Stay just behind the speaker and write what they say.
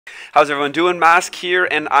How's everyone doing? Mask here,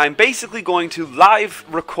 and I'm basically going to live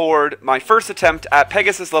record my first attempt at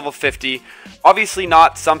Pegasus level 50. Obviously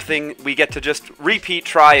not something we get to just repeat,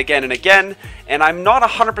 try again and again, and I'm not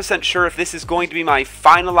 100% sure if this is going to be my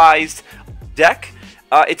finalized deck.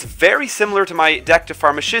 It's very similar to my deck to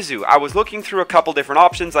farm a Shizu. I was looking through a couple different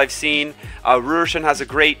options I've seen. Rurshan has a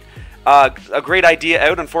great idea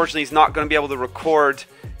out. Unfortunately, he's not going to be able to record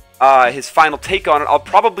his final take on it.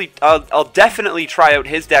 I'll definitely try out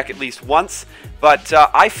his deck at least once, but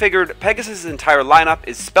I figured Pegasus' entire lineup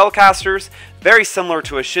is spellcasters, very similar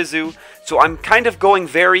to a Shizu, so I'm kind of going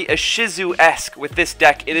very a Shizu-esque with this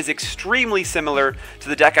deck. It is extremely similar to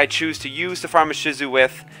the deck I choose to use to farm a Shizu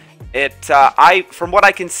with. From what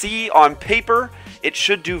I can see on paper, it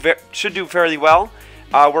should do fairly well.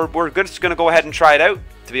 We're just gonna go ahead and try it out,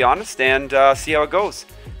 to be honest, and see how it goes.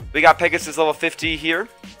 We got Pegasus level 50 here.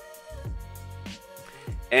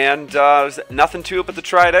 And there's nothing to it but to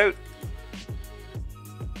try it out.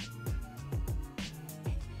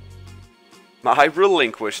 My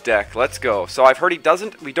Relinquish deck, let's go. So I've heard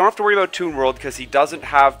we don't have to worry about Toon World because he doesn't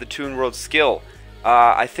have the Toon World skill.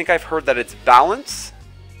 I think I've heard that it's Balance.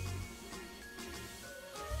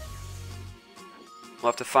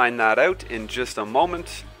 We'll have to find that out in just a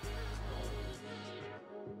moment.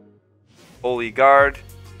 Holy Guard.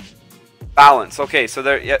 Balance. Okay, so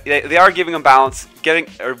they are giving him balance,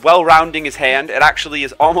 well-rounding his hand. It actually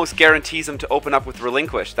almost guarantees him to open up with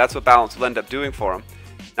Relinquish. That's what balance will end up doing for him.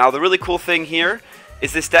 Now, the really cool thing here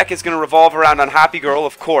is this deck is going to revolve around Unhappy Girl,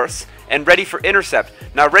 of course, and Ready for Intercept.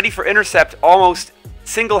 Now, Ready for Intercept almost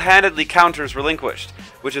single-handedly counters Relinquished,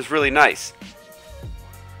 which is really nice.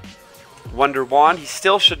 Wonder Wand. He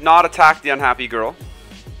still should not attack the Unhappy Girl.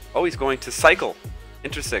 Oh, he's going to cycle.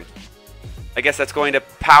 Interesting. I guess that's going to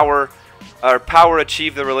power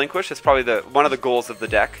achieve the Relinquish. That's probably one of the goals of the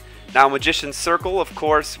deck. Now, Magician's Circle, of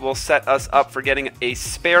course, will set us up for getting a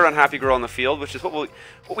spare Unhappy Girl on the field, which is what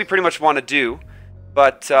we pretty much want to do.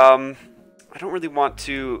 But I don't really want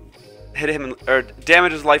to hit him or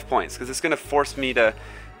damage his life points because it's going to force me to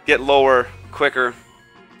get lower quicker.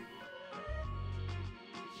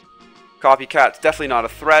 Copycat's definitely not a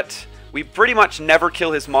threat. We pretty much never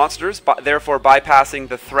kill his monsters, therefore bypassing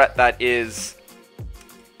the threat that is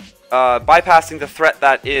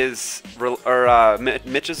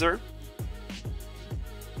Mitchazur.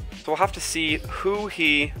 So we'll have to see who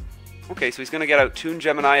he... Okay, so he's going to get out Toon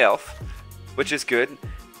Gemini Elf, which is good.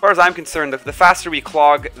 As far as I'm concerned, the faster we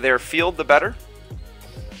clog their field, the better.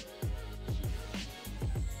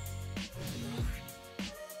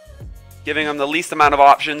 Giving them the least amount of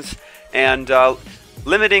options, and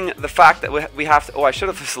limiting the fact that we have to... Oh, I should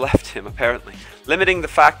have just left him, apparently. Limiting the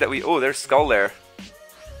fact that we... Oh, there's Skull Lair.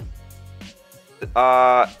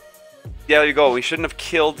 Yeah, there you go. We shouldn't have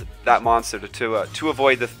killed that monster to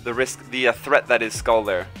avoid the risk, the threat that is Skull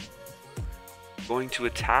Lair. Going to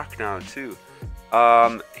attack now too.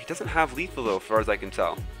 He doesn't have lethal though, as far as I can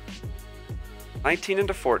tell. 19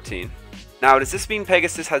 into 14. Now, does this mean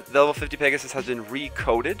the level 50 Pegasus has been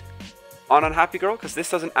recoded on Unhappy Girl? Because this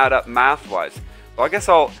doesn't add up math-wise. So I guess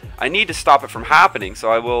I need to stop it from happening.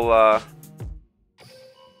 So I will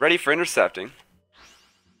Ready for Intercepting.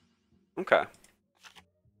 Okay.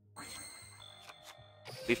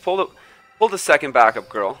 We've pulled a second backup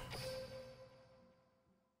girl.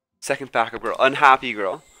 Unhappy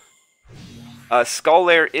Girl. Skull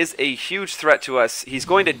Lair is a huge threat to us. He's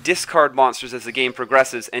going to discard monsters as the game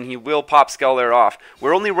progresses, and he will pop Skull Lair off.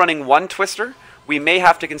 We're only running one Twister. We may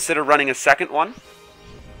have to consider running a second one.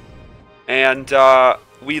 And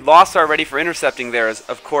we lost our Ready for Intercepting there,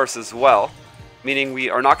 of course, as well. Meaning we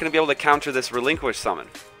are not going to be able to counter this Relinquish summon.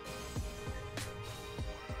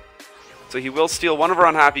 So he will steal one of our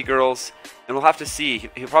Unhappy Girls, and we'll have to see.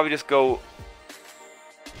 He'll probably just go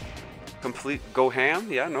ham?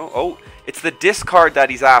 Yeah, no. Oh, it's the discard that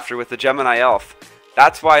he's after with the Gemini Elf.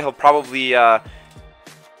 That's why he'll probably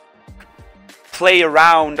play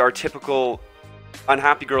around our typical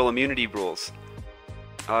Unhappy Girl immunity rules.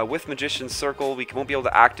 With Magician's Circle, we won't be able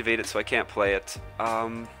to activate it, so I can't play it.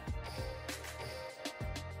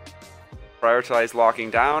 Prioritize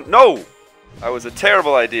locking down. No! That was a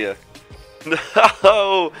terrible idea.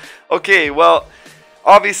 No! Okay, well,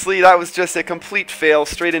 obviously that was just a complete fail,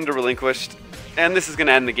 straight into Relinquished, and this is going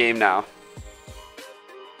to end the game now.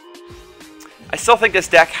 I still think this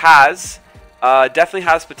deck definitely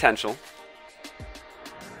has potential.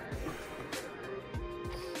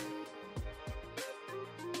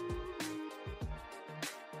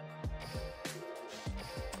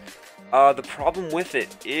 The problem with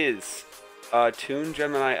it is Toon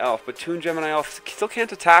Gemini Elf, but Toon Gemini Elf still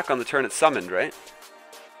can't attack on the turn it's summoned, right?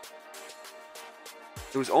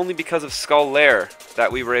 It was only because of Skull Lair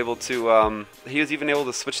that we were able to, he was even able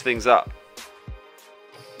to switch things up.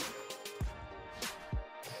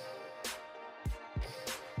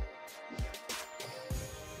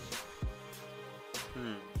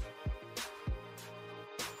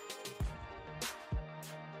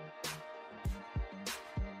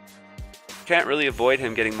 Can't really avoid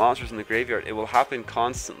him getting monsters in the graveyard. It will happen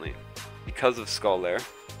constantly because of Skull Lair.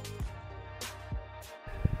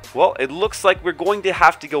 Well, it looks like we're going to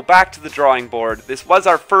have to go back to the drawing board. This was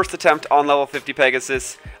our first attempt on level 50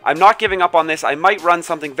 Pegasus. I'm not giving up on this. I might run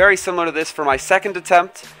something very similar to this for my second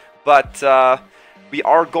attempt, but we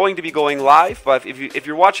are going to be going live. But if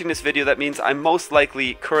you're watching this video, that means I'm most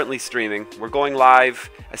likely currently streaming. We're going live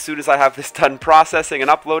as soon as I have this done processing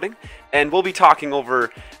and uploading, and we'll be talking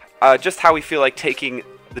over just how we feel like taking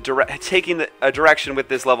a direction with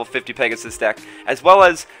this level 50 Pegasus deck, as well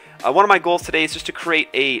as one of my goals today is just to create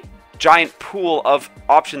a giant pool of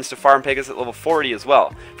options to farm Pegasus at level 40 as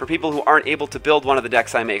well, for people who aren't able to build one of the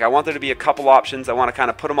decks I make. I want there to be a couple options. I want to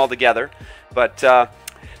kind of put them all together. But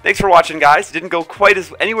thanks for watching, guys. It didn't go quite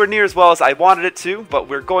anywhere near as well as I wanted it to, but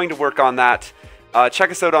we're going to work on that.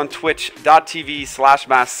 Check us out on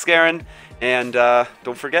twitch.tv/MasKScarin, and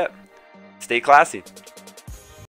don't forget, stay classy.